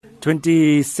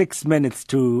26 minutes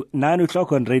to 9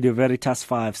 o'clock on Radio Veritas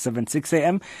 576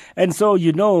 AM. And so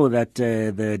you know that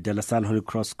the De La Salle Holy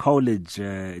Cross College,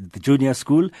 the junior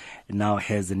school, now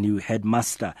has a new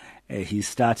headmaster. He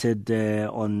started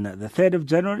on the 3rd of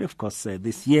January, of course,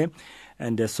 this year.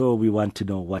 And so we want to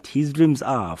know what his dreams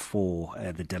are for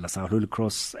the De La Salle Holy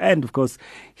Cross. And, of course,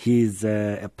 he's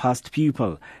a past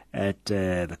pupil at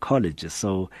the college.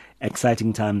 So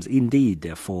exciting times indeed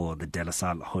for the De La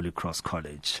Salle Holy Cross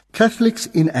College. Catholics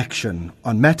in Action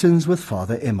on Matins with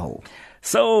Father Emil.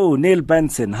 So, Neil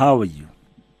Berndsen, how are you?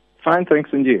 Fine, thanks,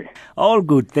 and you? All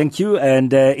good, thank you.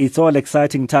 And it's all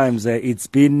exciting times. It's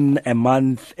been a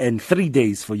month and 3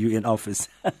 days for you in office.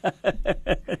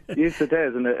 Yes, it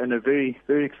has, and a very,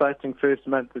 very exciting first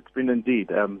month it's been indeed.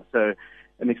 So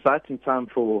an exciting time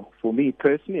for me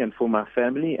personally and for my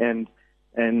family, and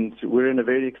we're in a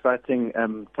very exciting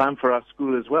time for our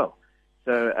school as well.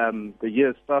 So the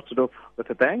year started off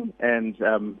with a bang, and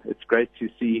it's great to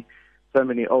see so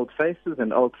many old faces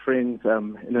and old friends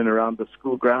in and around the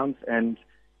school grounds, and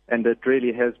it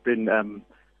really has been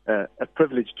a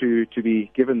privilege to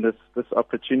be given this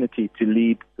opportunity to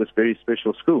lead this very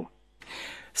special school.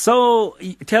 So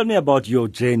tell me about your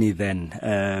journey then.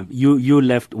 You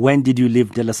left, when did you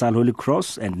leave De La Salle Holy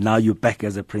Cross, and now you're back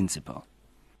as a principal?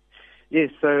 Yes,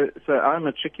 so I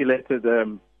matriculated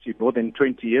more than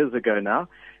 20 years ago now,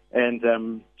 and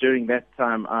during that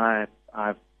time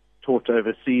I've taught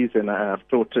overseas, and I've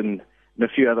taught in a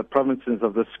few other provinces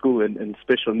of the school in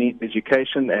special needs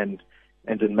education and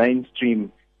in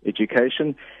mainstream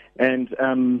education. And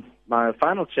my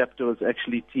final chapter was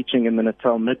actually teaching in the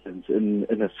Natal Midlands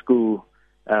in a school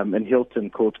in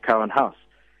Hilton called Cowan House.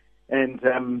 And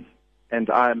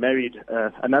I married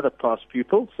another past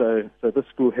pupil, so this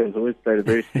school has always played a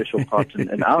very special part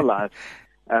in our lives.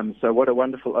 So what a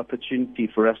wonderful opportunity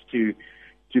for us to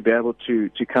be able to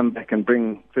come back and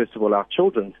bring, first of all, our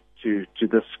children to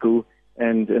this school,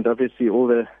 and obviously all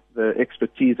the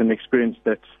expertise and experience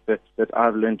that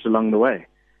I've learned along the way.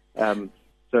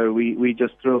 So we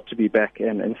just thrilled to be back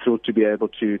and thrilled to be able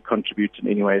to contribute in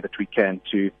any way that we can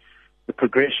to the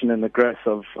progression and the growth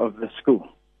of the school.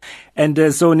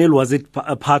 And so, Neil, was it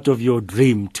a part of your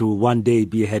dream to one day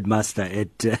be a headmaster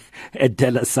at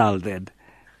De La Salle then?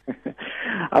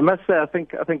 I must say, I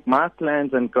think my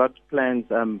plans and God's plans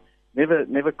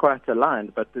never quite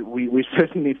aligned, but we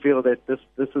certainly feel that this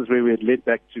is where we're led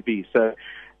back to be. So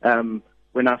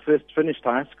when I first finished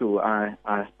high school, I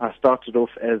started off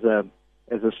as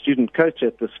a student coach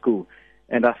at the school,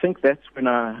 and I think that's when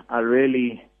I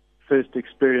really first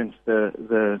experienced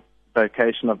the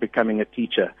vocation of becoming a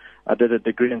teacher. I did a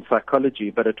degree in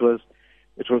psychology, but it was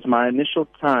my initial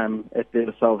time at De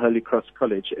La Salle Holy Cross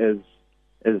College as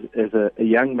a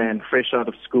young man fresh out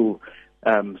of school,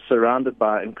 surrounded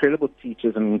by incredible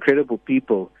teachers and incredible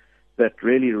people that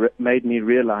really made me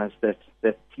realize that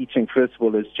teaching, first of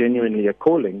all, is genuinely a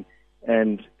calling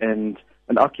and an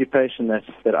occupation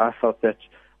that I felt that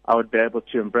I would be able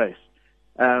to embrace.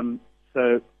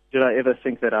 So did I ever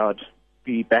think that I would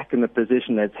be back in the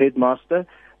position as headmaster?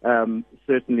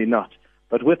 Certainly not.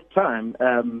 But with time,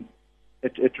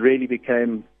 it really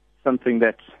became something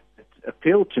that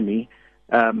appealed to me.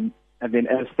 And then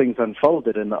as things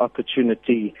unfolded and the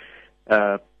opportunity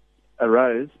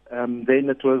arose, then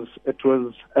it was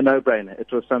a no-brainer.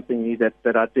 It was something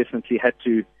that I definitely had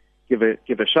to give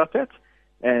a shot at,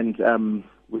 and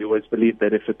we always believed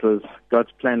that if it was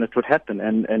God's plan, it would happen,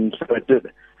 and so it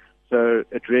did. So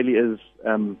it really is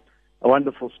a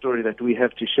wonderful story that we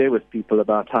have to share with people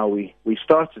about how we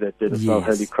started at De La Salle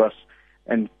Holy Cross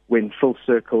and went full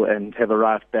circle and have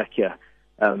arrived back here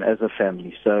as a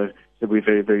family. So we're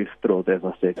very, very thrilled, as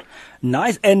I said.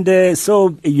 Nice. And so,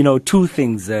 two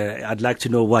things. I'd like to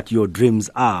know what your dreams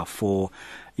are for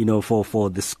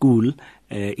the school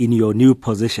in your new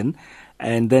position.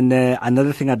 And then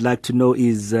another thing I'd like to know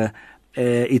is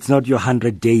it's not your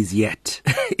 100 days yet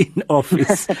in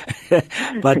office.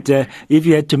 But if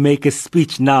you had to make a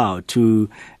speech now to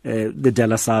the De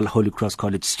La Salle Holy Cross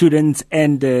College students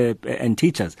and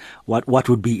teachers, what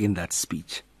would be in that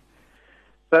speech?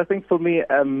 So I think for me,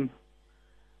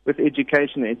 with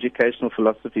education, educational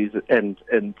philosophies,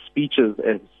 and speeches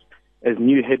as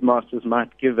new headmasters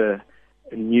might give a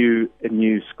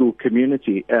new school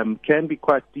community, can be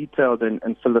quite detailed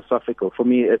and philosophical. For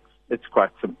me, it's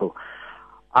quite simple.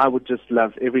 I would just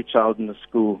love every child in the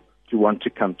school to want to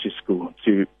come to school,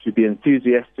 to be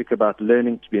enthusiastic about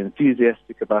learning, to be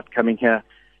enthusiastic about coming here,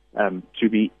 to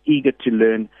be eager to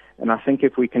learn. And I think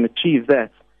if we can achieve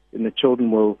that, then the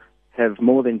children will have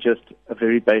more than just a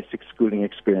very basic schooling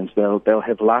experience. They'll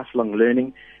have lifelong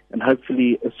learning, and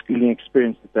hopefully a schooling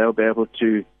experience that they'll be able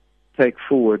to take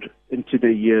forward into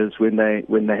their years when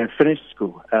they have finished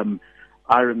school.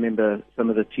 I remember some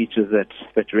of the teachers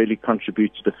that really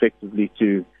contributed effectively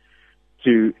to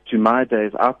my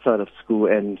days outside of school,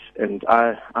 and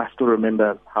I still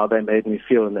remember how they made me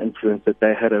feel and the influence that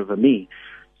they had over me.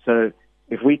 So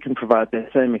if we can provide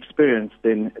that same experience,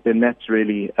 then that's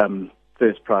really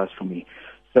first prize for me.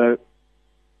 So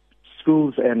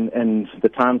schools and the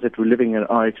times that we're living in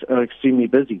are extremely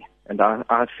busy, and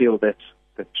I feel that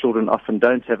children often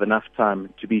don't have enough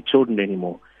time to be children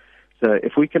anymore. So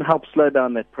if we can help slow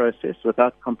down that process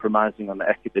without compromising on the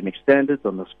academic standards,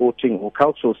 on the sporting or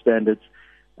cultural standards,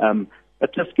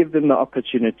 but just give them the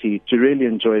opportunity to really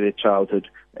enjoy their childhood,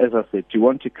 as I said, to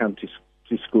want to come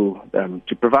to school,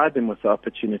 to provide them with the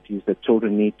opportunities that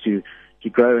children need to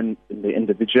grow in their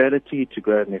individuality, to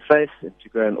grow in their faith, and to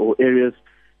grow in all areas,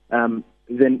 then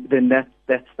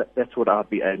that's what I'd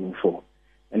be aiming for.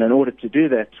 And in order to do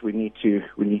that, we need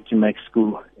to make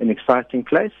school an exciting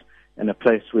place, and a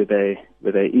place where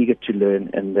they're eager to learn,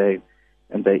 and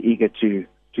they're eager to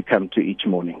come to each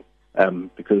morning.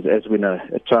 Because as we know,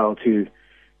 a child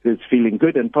who's feeling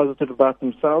good and positive about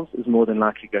themselves is more than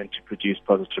likely going to produce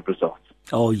positive results.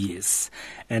 Oh, yes.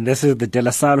 And this is the De La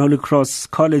Salle Holy Cross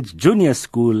College Junior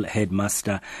School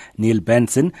Headmaster, Neil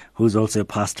Berndsen, who's also a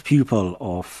past pupil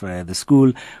of the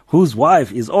school, whose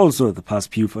wife is also the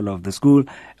past pupil of the school,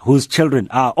 whose children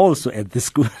are also at the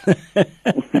school.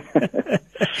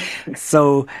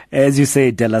 So, as you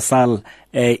say, De La Salle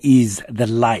is the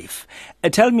life.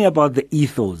 Tell me about the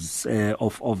ethos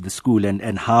of the school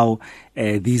and how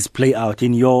these play out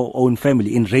in your own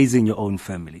family, in raising your own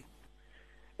family.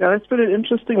 Yeah, that's been an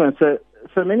interesting one.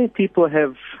 So many people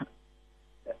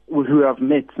who I've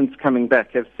met since coming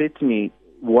back have said to me,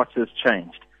 what has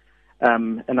changed?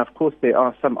 And of course, there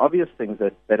are some obvious things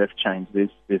that have changed.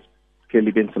 There's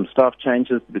clearly been some staff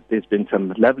changes, but there's been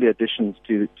some lovely additions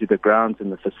to the grounds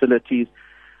and the facilities.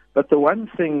 But the one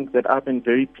thing that I've been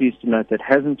very pleased to note that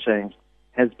hasn't changed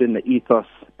has been the ethos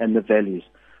and the values,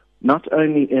 not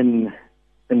only in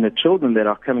the children that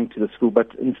are coming to the school, but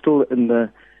still in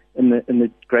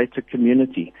the greater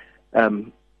community.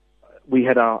 We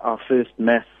had our first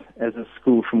mass as a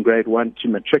school from grade 1 to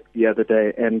matric the other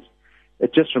day, and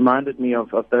it just reminded me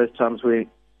of those times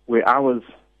where I was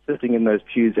sitting in those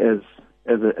pews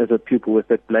as a pupil with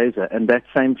that blazer, and that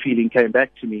same feeling came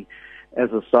back to me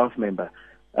as a staff member.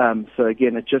 So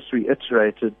again, it just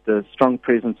reiterated the strong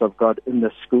presence of God in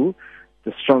the school,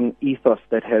 the strong ethos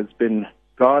that has been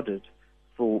guarded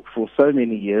for so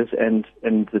many years, and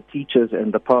the teachers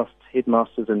and the past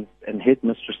headmasters and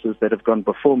headmistresses that have gone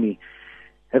before me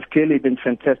have clearly been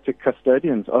fantastic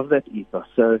custodians of that ethos.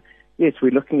 So yes,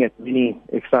 we're looking at many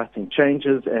exciting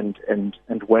changes and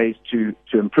ways to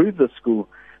improve the school,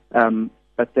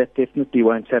 but that definitely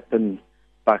won't happen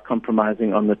by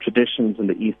compromising on the traditions and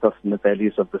the ethos and the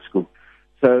values of the school.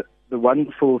 So the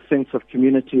wonderful sense of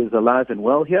community is alive and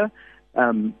well here,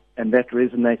 and that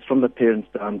resonates from the parents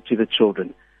down to the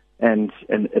children. And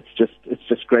it's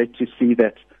just great to see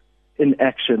that in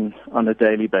action on a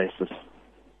daily basis.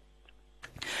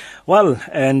 Well,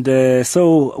 and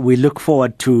so we look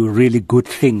forward to really good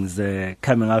things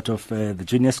coming out of the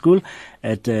junior school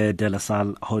at De La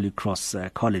Salle Holy Cross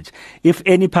College. If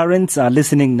any parents are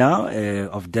listening now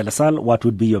of De La Salle, what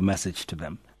would be your message to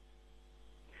them?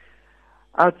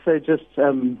 I'd say just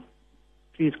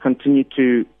please continue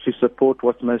to support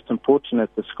what's most important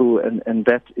at the school, and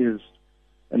that is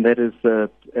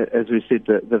as we said,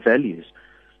 the values.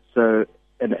 So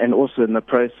and also in the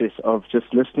process of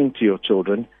just listening to your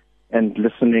children and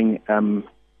listening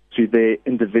to their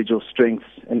individual strengths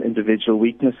and individual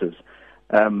weaknesses.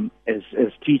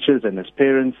 As teachers and as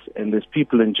parents and as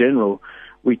people in general,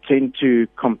 we tend to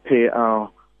compare our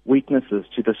weaknesses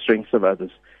to the strengths of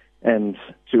others. And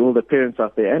to all the parents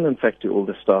out there, and in fact to all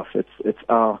the staff, it's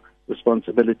our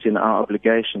responsibility and our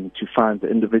obligation to find the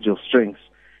individual strengths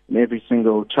in every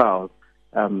single child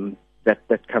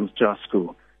that comes to our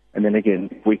school. And then again,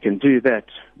 if we can do that,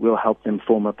 we'll help them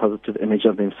form a positive image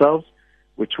of themselves,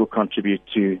 which will contribute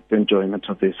to the enjoyment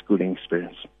of their schooling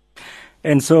experience.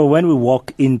 And so when we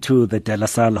walk into the De La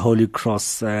Salle Holy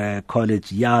Cross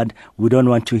College yard, we don't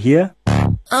want to hear,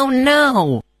 "Oh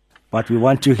no!" But we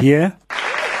want to hear,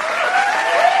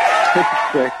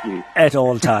 exactly. At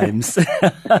all times.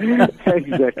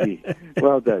 Exactly.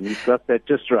 Well done. You've got that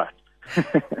just right.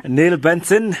 Neil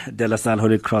Berndsen, De La Salle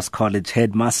Holy Cross College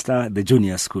Headmaster, the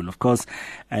junior school, of course,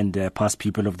 and past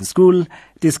pupil of the school,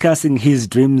 discussing his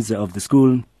dreams of the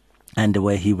school and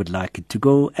where he would like it to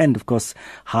go, and of course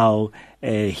how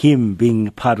him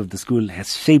being part of the school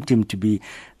has shaped him to be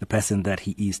the person that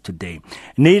he is today.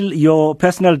 Neil, your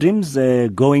personal dreams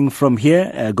going from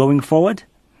here, going forward?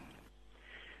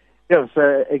 Yeah,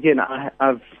 so again,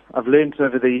 I've learned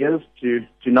over the years to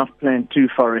not plan too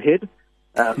far ahead.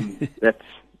 That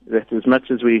as much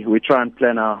as we try and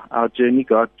plan our journey,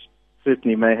 God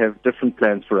certainly may have different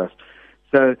plans for us.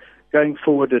 So going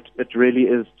forward, it really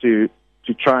is to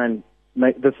try and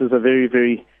make this is a very,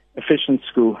 very efficient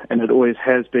school, and it always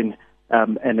has been.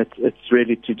 And it's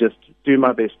really to just do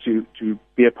my best to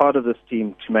be a part of this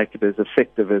team to make it as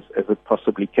effective as it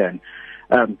possibly can.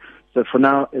 So for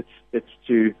now, it's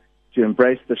to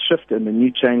embrace the shift and the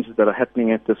new changes that are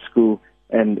happening at the school,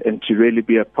 and to really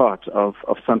be a part of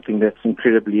something that's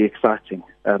incredibly exciting.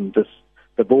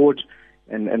 The board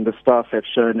and the staff have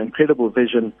shown incredible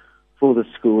vision for the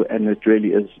school, and it really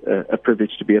is a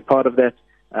privilege to be a part of that.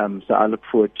 So I look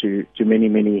forward to many,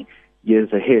 many years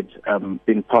ahead,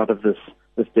 being part of this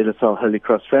De La Salle Holy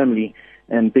Cross family,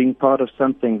 and being part of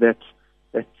something that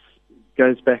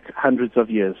goes back hundreds of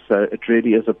years. So it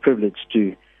really is a privilege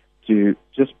to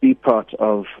just be part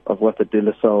of what the De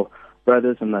La Salle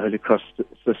brothers and the Holy Cross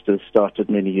sisters started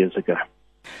many years ago.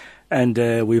 And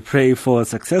we pray for a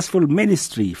successful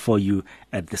ministry for you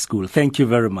at the school. Thank you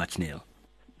very much, Neil.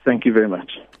 Thank you very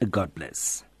much. God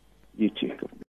bless. You too.